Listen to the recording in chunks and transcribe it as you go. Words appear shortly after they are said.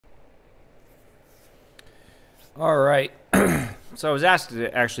All right. So I was asked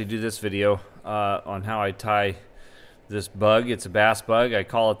to actually do this video on how I tie this bug. It's a bass bug. I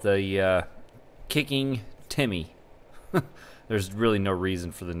call it the Kick'n Timmy. There's really no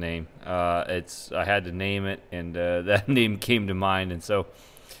reason for the name. I had to name it, and that name came to mind, and so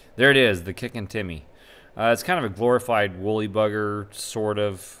there it is, the Kick'n Timmy. It's kind of a glorified woolly bugger, sort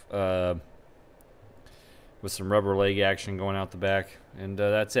of, with some rubber leg action going out the back, and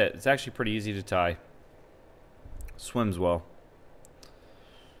that's it. It's actually pretty easy to tie. Swims well.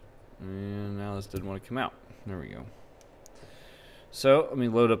 And now this didn't want to come out. There we go. So let me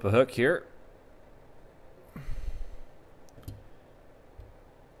load up a hook here.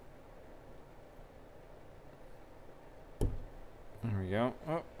 There we go.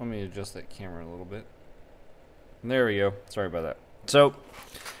 Oh, let me adjust that camera a little bit. There we go. Sorry about that. So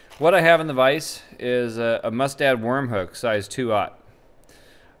what I have in the vise is a mustad worm hook, size 2/0.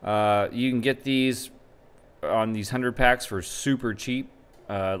 You can get these on these 100 packs for super cheap,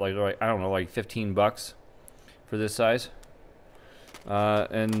 like I don't know, like 15 bucks for this size.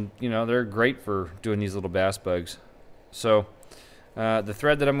 And you know, they're great for doing these little bass bugs. So the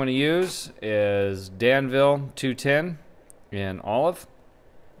thread that I'm going to use is Danville 210 in olive,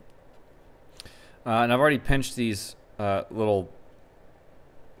 and I've already pinched these little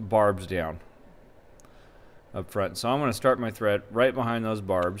barbs down up front. So I'm going to start my thread right behind those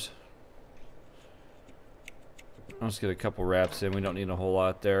barbs. I'll just get a couple wraps in. We don't need a whole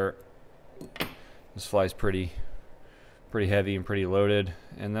lot there. This fly's pretty heavy and pretty loaded.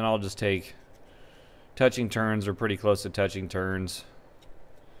 And then I'll just take touching turns, or pretty close to touching turns,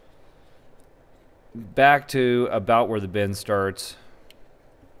 back to about where the bend starts.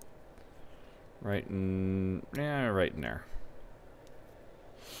 Right in there.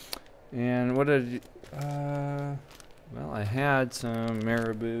 And what did you, well, I had some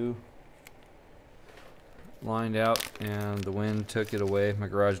marabou lined out, and the wind took it away. My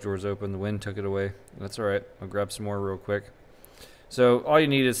garage door's open. The wind took it away. That's all right. I'll grab some more real quick. So all you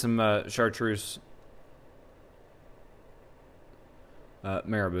need is some chartreuse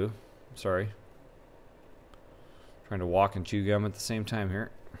marabou. Sorry. Trying to walk and chew gum at the same time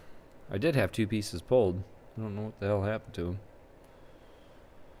here. I did have 2 pieces pulled. I don't know what the hell happened to them.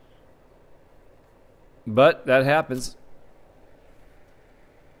 But that happens.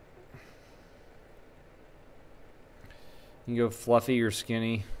 You can go fluffy or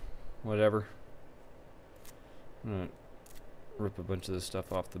skinny, whatever. I'm going to rip a bunch of this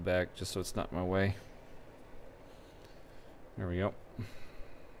stuff off the back just so it's not in my way. There we go.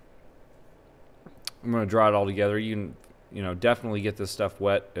 I'm going to draw it all together. You can, you know, definitely get this stuff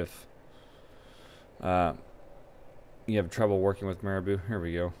wet if you have trouble working with marabou. Here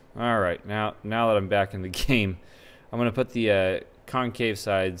we go. All right, now that I'm back in the game, I'm going to put the concave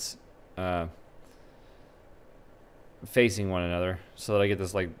sides facing one another so that I get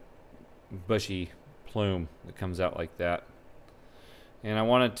this like bushy plume that comes out like that. And I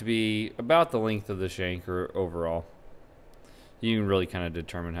want it to be about the length of the shank, or overall. You can really kind of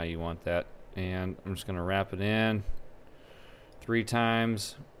determine how you want that. And I'm just going to wrap it in 3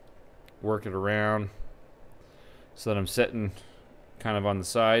 times, work it around so that I'm sitting kind of on the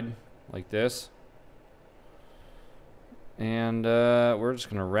side like this. And we're just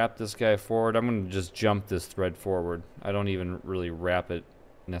going to wrap this guy forward. I'm going to just jump this thread forward. I don't even really wrap it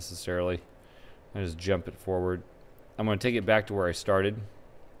necessarily. I just jump it forward. I'm going to take it back to where I started.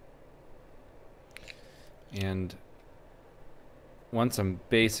 And once I'm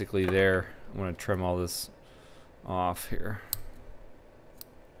basically there, I'm going to trim all this off here.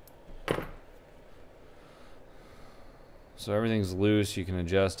 So everything's loose. You can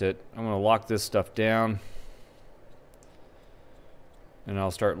adjust it. I'm going to lock this stuff down. And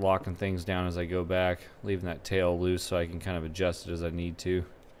I'll start locking things down as I go back, leaving that tail loose so I can kind of adjust it as I need to.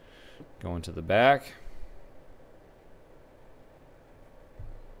 Going to the back.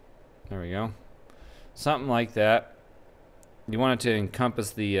 There we go. Something like that. You want it to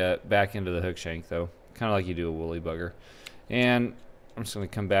encompass the back end of the hook shank, though, kind of like you do a woolly bugger. And I'm just going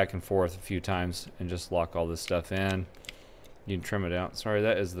to come back and forth a few times and just lock all this stuff in. You can trim it out. Sorry,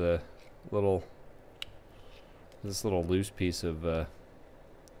 that is the little, this little loose piece of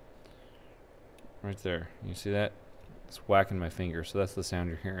right there. You see that? It's whacking my finger, so that's the sound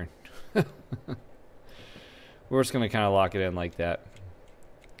you're hearing. We're just going to kind of lock it in like that.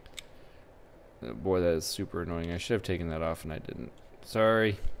 Boy, that is super annoying. I should have taken that off and I didn't.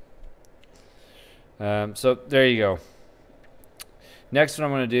 Sorry. So there you go. Next, what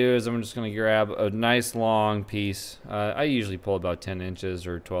I'm going to do is I'm just going to grab a nice long piece. I usually pull about 10 inches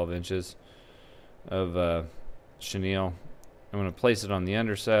or 12 inches of chenille. I'm going to place it on the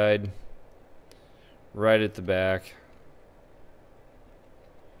underside right at the back.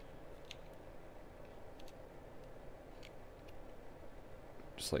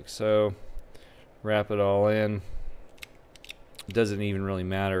 Just like so. Wrap it all in. It doesn't even really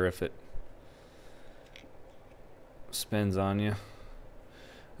matter if it spins on you.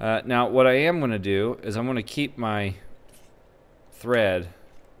 Now what I am going to do is I'm going to keep my thread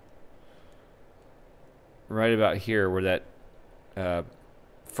right about here where that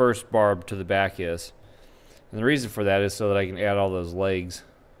first barb to the back is. And the reason for that is so that I can add all those legs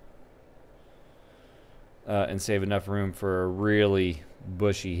and save enough room for a really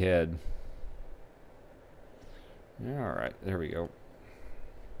bushy head. Alright, there we go.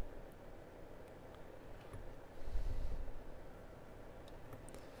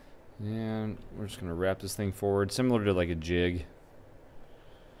 And we're just going to wrap this thing forward, similar to like a jig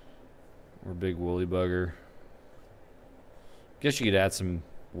or big woolly bugger. Guess you could add some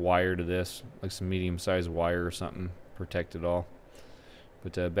wire to this, like some medium-sized wire or something, protect it all.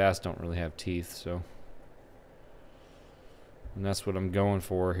 But bass don't really have teeth, so. And that's what I'm going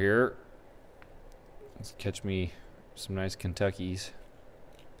for here. Let's catch me some nice Kentuckys.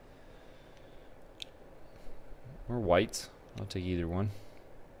 Or whites. I'll take either one.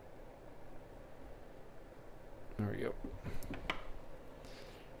 There we go.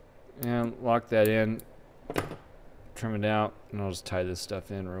 And lock that in. Trim it out, and I'll just tie this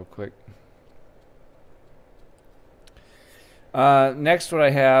stuff in real quick. Next, what I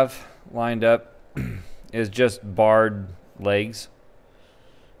have lined up is just barred legs.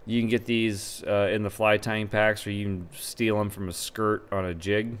 You can get these in the fly tying packs, or you can steal them from a skirt on a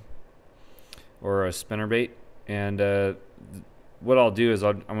jig or a spinnerbait. And what I'll do is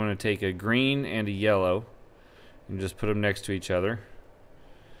I'm going to take a green and a yellow and just put them next to each other.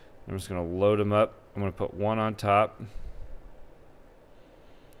 I'm just going to load them up. I'm going to put one on top.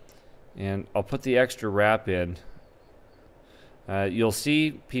 And I'll put the extra wrap in. You'll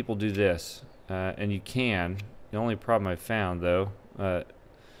see people do this, and you can. The only problem I found, though,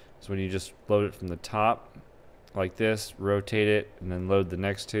 is when you just load it from the top like this, rotate it, and then load the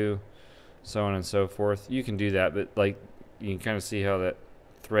next two, so on and so forth. You can do that, but like you can kind of see how that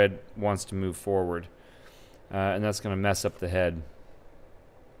thread wants to move forward, and that's going to mess up the head.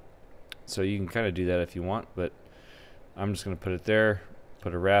 So you can kind of do that if you want, but I'm just going to put it there,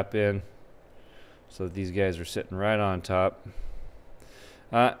 put a wrap in, so that these guys are sitting right on top.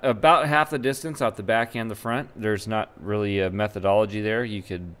 About half the distance out the back and the front. There's not really a methodology there. You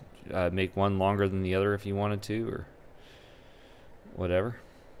could make one longer than the other if you wanted to, or whatever.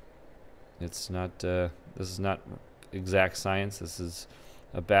 It's not. This is not exact science. This is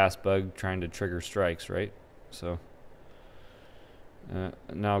a bass bug trying to trigger strikes, right? So.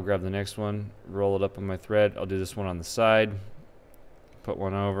 Now I'll grab the next one, roll it up on my thread. I'll do this one on the side, put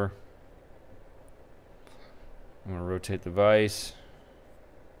one over. I'm going to rotate the vise.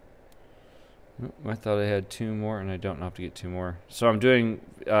 I thought I had two more, and I don't have to get two more. So I'm doing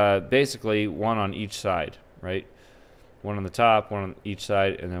basically one on each side, right? One on the top, one on each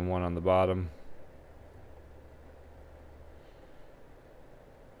side, and then one on the bottom.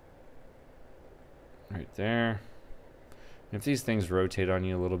 Right there. If these things rotate on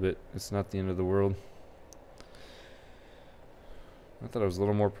you a little bit, it's not the end of the world. I thought I was a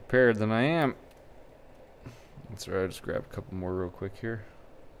little more prepared than I am. That's alright, I'll just grab a couple more real quick here.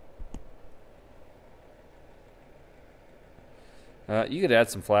 You could add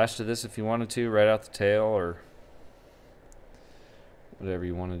some flash to this if you wanted to, right out the tail, or whatever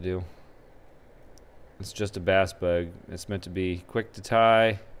you want to do. It's just a bass bug. It's meant to be quick to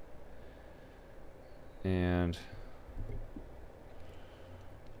tie, and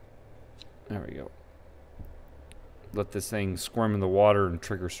there we go. Let this thing squirm in the water and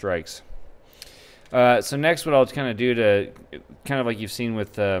trigger strikes. So next, what I'll kind of do to, kind of like you've seen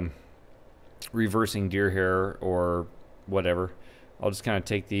with reversing deer hair or whatever, I'll just kind of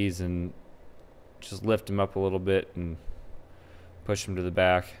take these and just lift them up a little bit and push them to the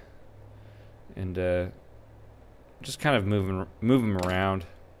back, and just kind of move them around.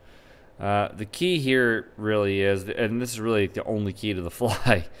 The key here really is, and this is really the only key to the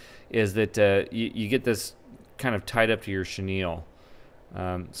fly, is that you get this kind of tied up to your chenille,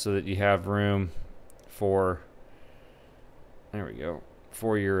 so that you have room for, there we go,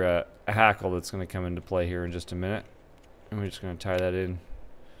 for your hackle that's going to come into play here in just a minute. And we're just going to tie that in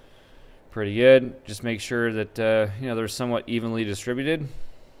pretty good. Just make sure that you know, they're somewhat evenly distributed.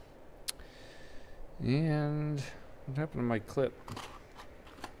 And what happened to my clip?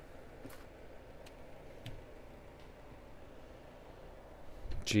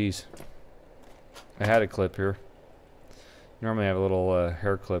 Jeez, I had a clip here. Normally I have a little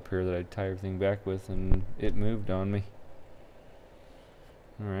hair clip here that I tie everything back with, and it moved on me.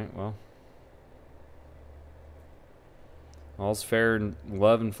 Alright, well. All's fair in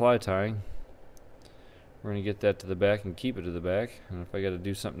love and fly tying. We're going to get that to the back and keep it to the back. And if I got to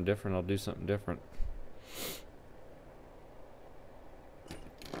do something different, I'll do something different.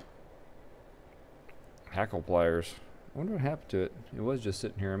 Hackle pliers. I wonder what happened to it. It was just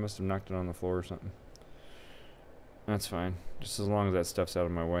sitting here. I must have knocked it on the floor or something. That's fine. Just as long as that stuff's out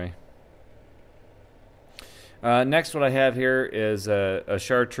of my way. Next, what I have here is a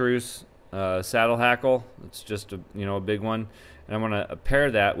chartreuse saddle hackle. It's just a big one, and I'm gonna pair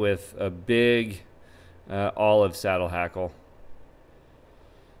that with a big olive saddle hackle.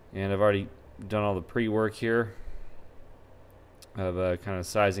 And I've already done all the pre-work here of kind of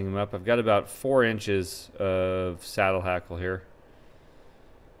sizing them up. I've got about 4 inches of saddle hackle here,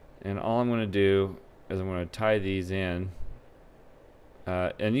 and all I'm going to do is I'm going to tie these in,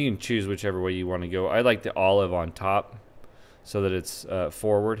 and you can choose whichever way you want to go. I like the olive on top so that it's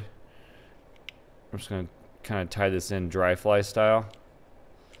forward. I'm just going to kind of tie this in dry fly style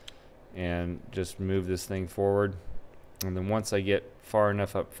and just move this thing forward, and then once I get far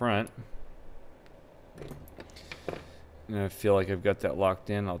enough up front and I feel like I've got that locked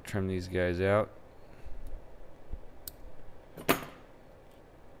in, I'll trim these guys out.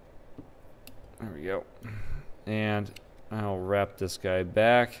 There we go. And I'll wrap this guy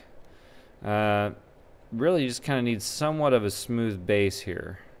back. Really, you just kind of need somewhat of a smooth base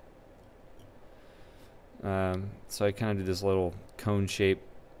here. So I kind of do this little cone shape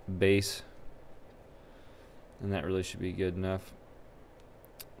base, and that really should be good enough.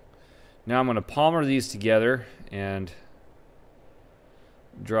 Now I'm going to palmer these together and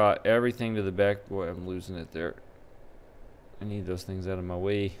draw everything to the back. Boy, I'm losing it there. I need those things out of my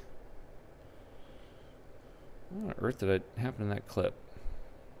way. What on earth did I happen in that clip?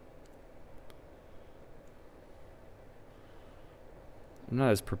 I'm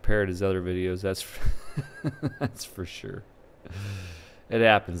not as prepared as other videos, that's that's for sure. It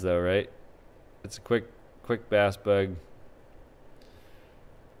happens though, right? It's a quick bass bug.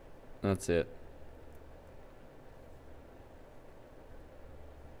 That's it.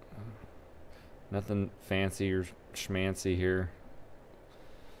 Nothing fancy or schmancy here.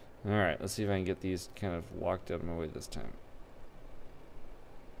 Alright, let's see if I can get these kind of locked out of my way this time.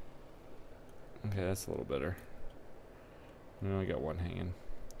 Okay, that's a little better. I only got one hanging.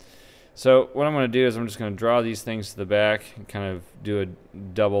 So what I'm going to do is I'm just going to draw these things to the back and kind of do a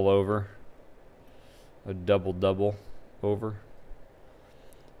double over. A double over.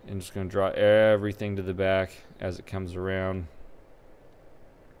 And just going to draw everything to the back as it comes around.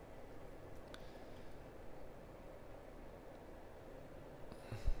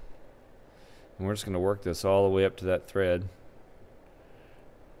 And we're just going to work this all the way up to that thread,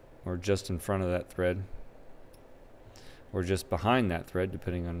 or just in front of that thread, or just behind that thread,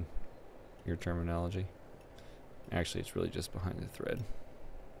 depending on your terminology. Actually, it's really just behind the thread.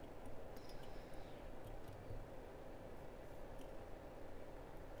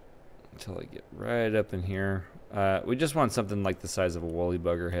 Until I get right up in here. We just want something like the size of a woolly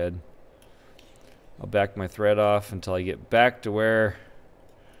bugger head. I'll back my thread off until I get back to where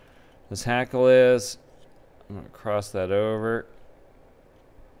this hackle is. I'm going to cross that over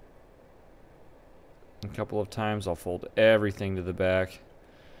a couple of times. I'll fold everything to the back.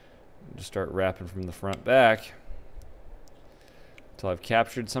 Just start wrapping from the front back until I've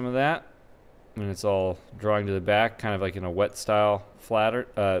captured some of that. And it's all drawing to the back, kind of like in a wet style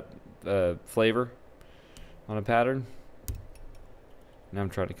flatter flavor on a pattern. Now I'm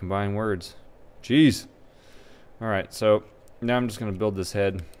trying to combine words. Jeez. Alright, so now I'm just going to build this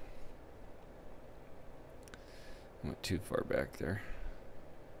head. Went too far back there.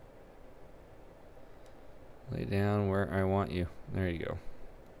 Lay down where I want you. There you go.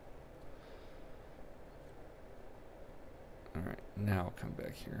 Alright, now I'll come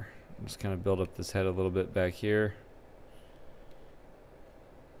back here. I'm just kind of build up this head a little bit back here.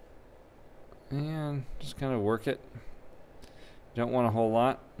 And just kind of work it. Don't want a whole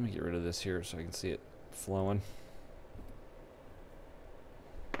lot. Let me get rid of this here so I can see it flowing.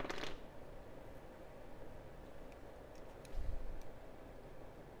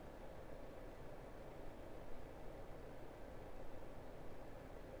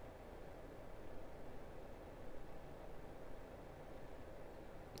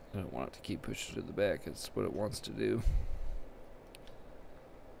 I don't want it to keep pushing to the back. It's what it wants to do.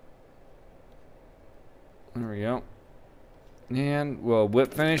 There we go. And we'll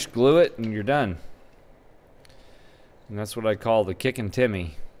whip finish, glue it, and you're done. And that's what I call the Kick'n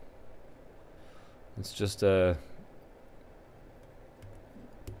Timmy. It's just a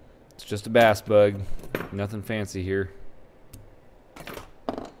just a bass bug. Nothing fancy here.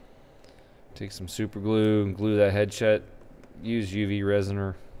 Take some super glue and glue that head shut. Use UV resin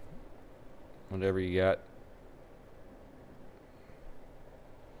or whatever you got.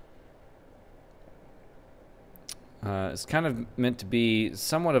 It's kind of meant to be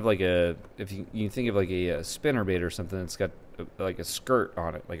somewhat of like a, if you think of like a spinnerbait or something that's got like a skirt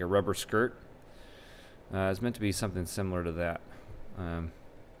on it, like a rubber skirt. It's meant to be something similar to that.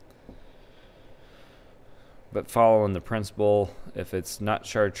 But following the principle, if it's not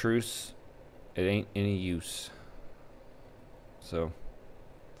chartreuse, it ain't any use. So,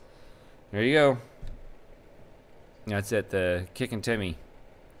 there you go. That's it, the Kick'n Timmy.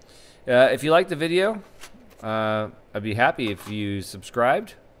 If you liked the video, I'd be happy if you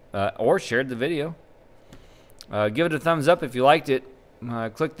subscribed or shared the video. Give it a thumbs up if you liked it.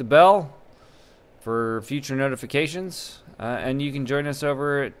 Click the bell for future notifications. And you can join us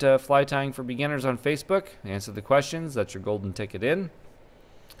over at Fly Tying for Beginners on Facebook. Answer the questions. That's your golden ticket in.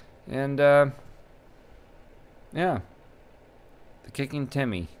 And, yeah. The Kick'n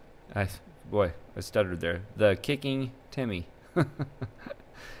Timmy. Boy, I stuttered there. The Kick'n Timmy.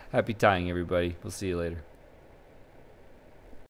 Happy tying, everybody. We'll see you later.